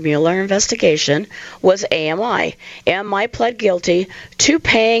guilty under Mueller investigation was AMI. AMI pled guilty to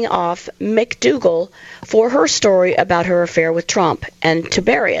paying off McDougal for her story about her affair with Trump and to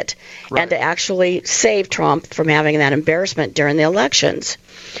bury it and to actually save Trump from having that embarrassment during the elections.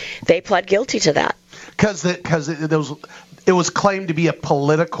 They pled guilty to that. Because It was claimed to be a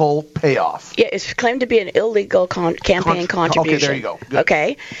political payoff. Yeah, it's claimed to be an illegal campaign contribution. Okay, there you go. Good.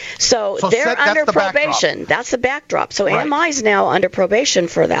 Okay, so they're under probation. That's the backdrop. So AMI is now under probation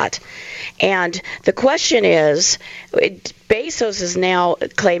for that. And the question is, Bezos is now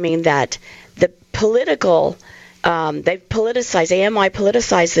claiming that the political they've politicized, AMI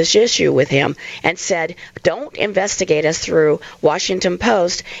politicized this issue with him and said, don't investigate us through Washington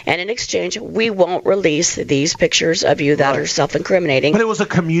Post, and in exchange, we won't release these pictures of you that are self-incriminating. But it was a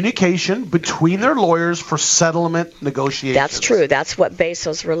communication between their lawyers for settlement negotiations. That's true. That's what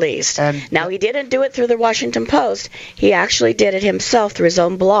Bezos released. And now, he didn't do it through the Washington Post. He actually did it himself through his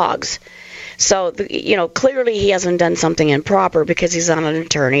own blogs. So, clearly he hasn't done something improper because he's not an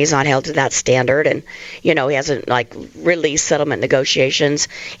attorney. He's not held to that standard. And, he hasn't, released settlement negotiations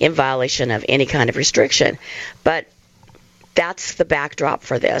in violation of any kind of restriction. But that's the backdrop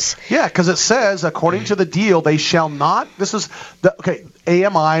for this. Yeah, because it says, according to the deal, they shall not,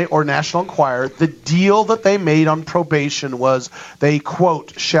 AMI or National Enquirer, the deal that they made on probation was they,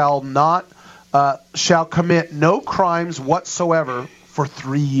 quote, shall commit no crimes whatsoever for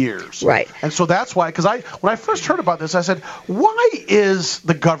 3 years. Right. And so that's why, because when I first heard about this, I said, why is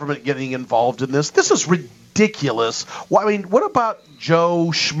the government getting involved in this? This is ridiculous. Well, what about Joe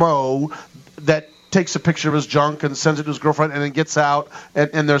Schmo that takes a picture of his junk and sends it to his girlfriend and then gets out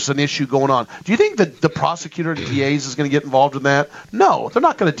and there's an issue going on? Do you think that the prosecutor and DAs is going to get involved in that? No, they're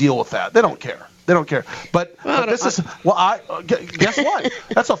not going to deal with that. They don't care. They don't care. But guess what?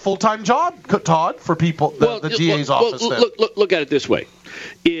 That's a full-time job, Todd, for people, the DA's office. Look at it this way.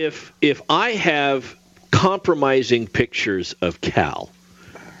 If I have compromising pictures of Cal,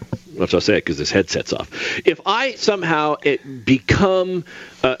 let's not say it because this headset's off. If I somehow become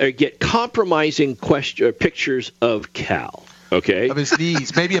or get compromising pictures of Cal, okay, of his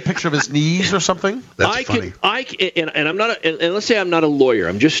knees, maybe a picture of his knees or something. That's funny. And I'm not. And let's say I'm not a lawyer.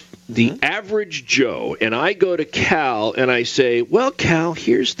 I'm just the average Joe, and I go to Cal and I say, "Well, Cal,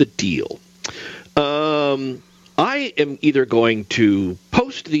 here's the deal. I am either going to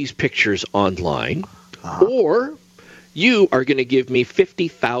post these pictures online, or you are going to give me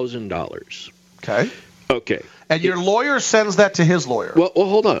 $50,000." Okay. And your lawyer sends that to his lawyer. Well,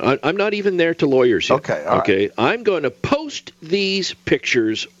 hold on. I'm not even there to lawyers yet. Okay. All right. I'm going to post these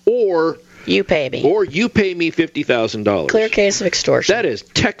pictures, or you pay me. Or you pay me $50,000. Clear case of extortion. That is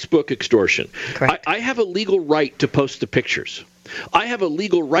textbook extortion. Correct. I have a legal right to post the pictures. I have a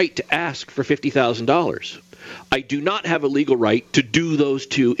legal right to ask for $50,000. I do not have a legal right to do those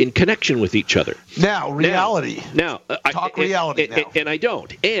two in connection with each other. Now, reality. Talk reality now. And I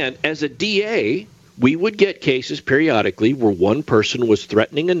don't. And as a DA, we would get cases periodically where one person was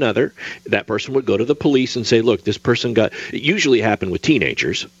threatening another. That person would go to the police and say, look, this person got – it usually happened with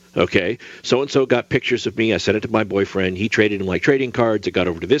teenagers. Okay, so-and-so got pictures of me. I sent it to my boyfriend. He traded them like trading cards. It got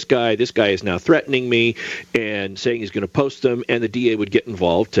over to this guy. This guy is now threatening me and saying he's going to post them, and the DA would get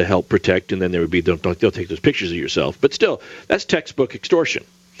involved to help protect, and then there would be they'll take those pictures of yourself. But still, that's textbook extortion.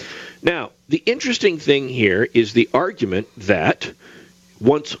 Now, the interesting thing here is the argument that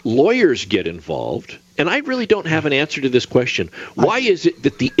once lawyers get involved, and I really don't have an answer to this question, why is it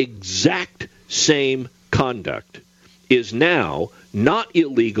that the exact same conduct is now not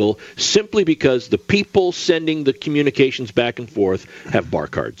illegal simply because the people sending the communications back and forth have bar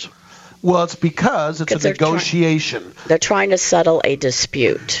cards? Well, it's because it's a negotiation. They're trying to settle a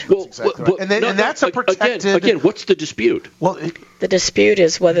dispute. Well, exactly right. And that's a protected... Again, what's the dispute? Well, the dispute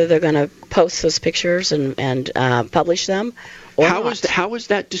is whether they're going to post those pictures and publish them. How is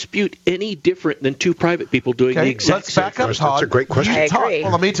that dispute any different than two private people doing the exact same thing? Let's back up, Todd. That's a great question. I agree.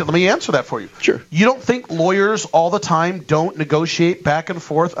 Well, let me answer that for you. Sure. You don't think lawyers all the time don't negotiate back and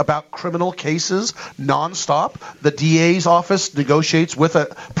forth about criminal cases nonstop? The DA's office negotiates with a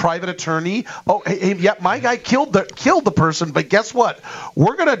private attorney. Oh, hey, yeah, my guy killed the person, but guess what?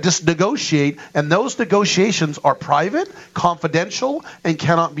 We're going to just negotiate, and those negotiations are private, confidential, and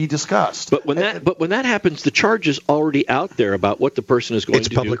cannot be discussed. But when that happens, the charge is already out there about what the person is going to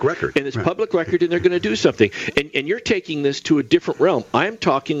do. It's public record. And it's public record, and they're going to do something. And you're taking this to a different realm. I'm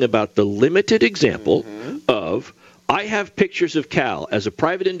talking about the limited example of I have pictures of Cal. As a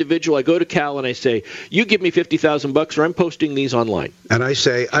private individual, I go to Cal and I say, you give me $50,000 or I'm posting these online. And I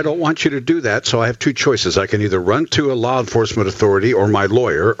say, I don't want you to do that, so I have two choices. I can either run to a law enforcement authority or my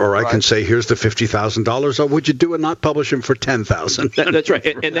lawyer, or I can say, here's the $50,000. Or would you do it, not publish them for $10,000? That's right.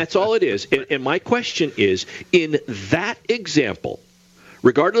 And that's all it is. And my question is, in that example,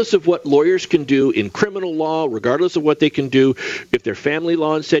 regardless of what lawyers can do in criminal law, regardless of what they can do if they're family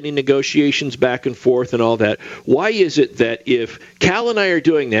law and setting negotiations back and forth and all that, why is it that if Cal and I are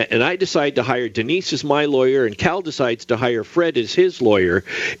doing that and I decide to hire Denise as my lawyer and Cal decides to hire Fred as his lawyer,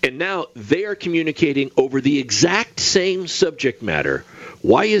 and now they are communicating over the exact same subject matter,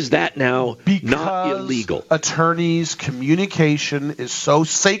 why is that now not illegal? Attorneys' communication is so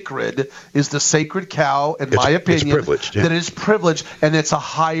sacred, is the sacred cow, in my opinion, it's privileged, yeah. that it is privileged, and it's a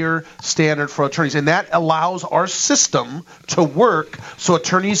higher standard for attorneys. And that allows our system to work so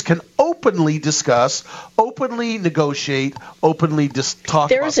attorneys can openly discuss, openly negotiate, openly talk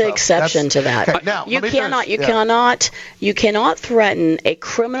There's about an exception to that. Okay, now, you cannot threaten a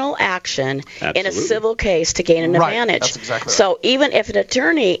criminal action in a civil case to gain an advantage. That's exactly right. So even if an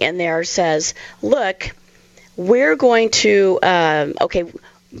attorney in there says, look, we're going to,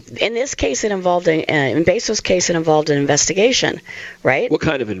 in this case it involved, in Bezos' case it involved an investigation, right? What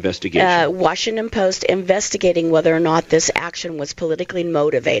kind of investigation? Washington Post investigating whether or not this action was politically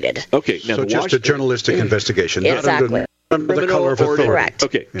motivated. Okay, now so just a journalistic investigation, exactly. not under the color of authority. Correct.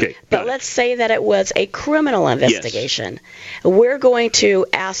 Okay. But let's say that it was a criminal investigation. Yes. We're going to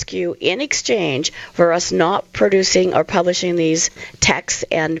ask you in exchange for us not producing or publishing these texts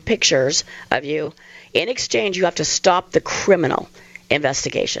and pictures of you. In exchange, you have to stop the criminal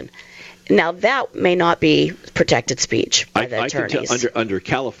investigation. Now, that may not be protected speech by the attorneys. I can tell, under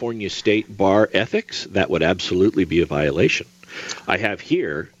California state bar ethics, that would absolutely be a violation. I have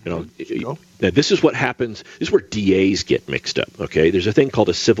here, now this is what happens. This is where DAs get mixed up, okay? There's a thing called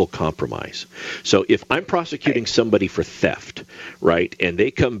a civil compromise. So if I'm prosecuting somebody for theft, right, and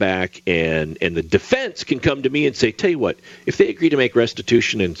they come back and the defense can come to me and say, tell you what, if they agree to make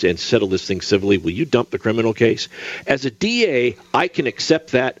restitution and settle this thing civilly, will you dump the criminal case? As a DA, I can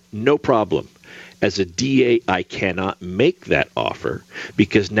accept that, no problem. As a DA, I cannot make that offer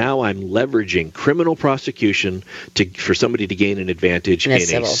because now I'm leveraging criminal prosecution for somebody to gain an advantage in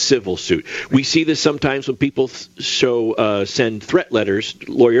a civil suit. We see this sometimes when people send threat letters,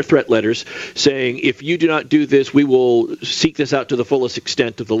 lawyer threat letters, saying, if you do not do this, we will seek this out to the fullest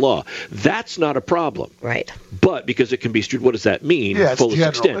extent of the law. That's not a problem. Right. But because it can be what does that mean? Yeah, fullest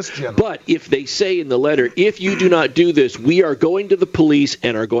extent. But if they say in the letter, if you do not do this, we are going to the police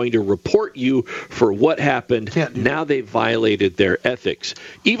and are going to report you for what happened. Now they've violated their ethics.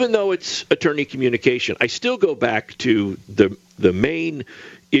 Even though it's attorney communication, I still go back to the main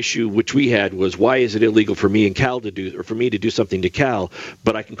issue which we had was, why is it illegal for me and Cal to do, or for me to do something to Cal,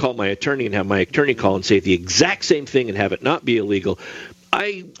 but I can call my attorney and have my attorney call and say the exact same thing and have it not be illegal.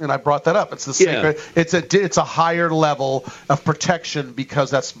 I brought that up. It's the sacred. It's a higher level of protection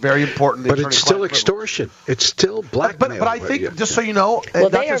because that's very important. But it's still extortion. It's still blackmail. But I think, just so you know, well,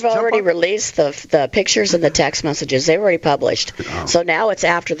 they have already released the pictures and the text messages. They were already published. Oh. So now it's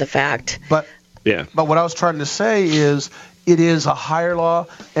after the fact. But what I was trying to say is, it is a higher law,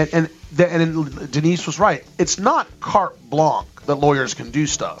 and Denise was right. It's not carte blanche that lawyers can do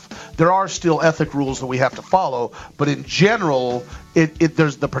stuff. There are still ethic rules that we have to follow, but in general,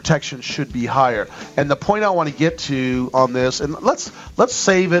 there's the protection should be higher. And the point I want to get to on this, and let's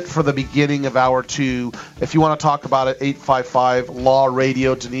save it for the beginning of hour 2. If you want to talk about it, 855 Law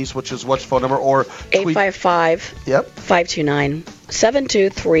Radio, Denise, which is what's phone number, or 855 529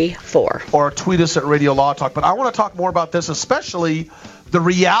 7234, or tweet us at Radio Law Talk. But I want to talk more about this, especially the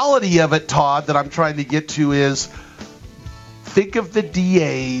reality of it, Todd, that I'm trying to get to is, think of the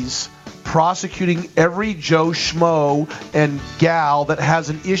DAs prosecuting every Joe Schmo and gal that has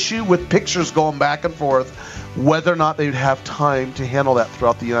an issue with pictures going back and forth, whether or not they'd have time to handle that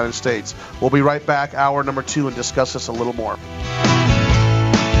throughout the United States. We'll be right back, hour number 2, and discuss this a little more.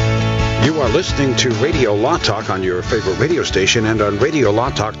 You are listening to Radio Law Talk on your favorite radio station and on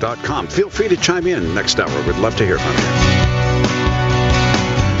radiolawtalk.com. Feel free to chime in next hour. We'd love to hear from you.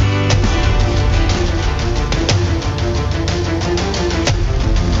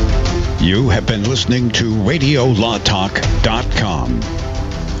 You have been listening to radiolawtalk.com,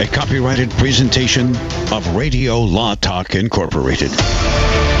 a copyrighted presentation of Radio Law Talk Incorporated.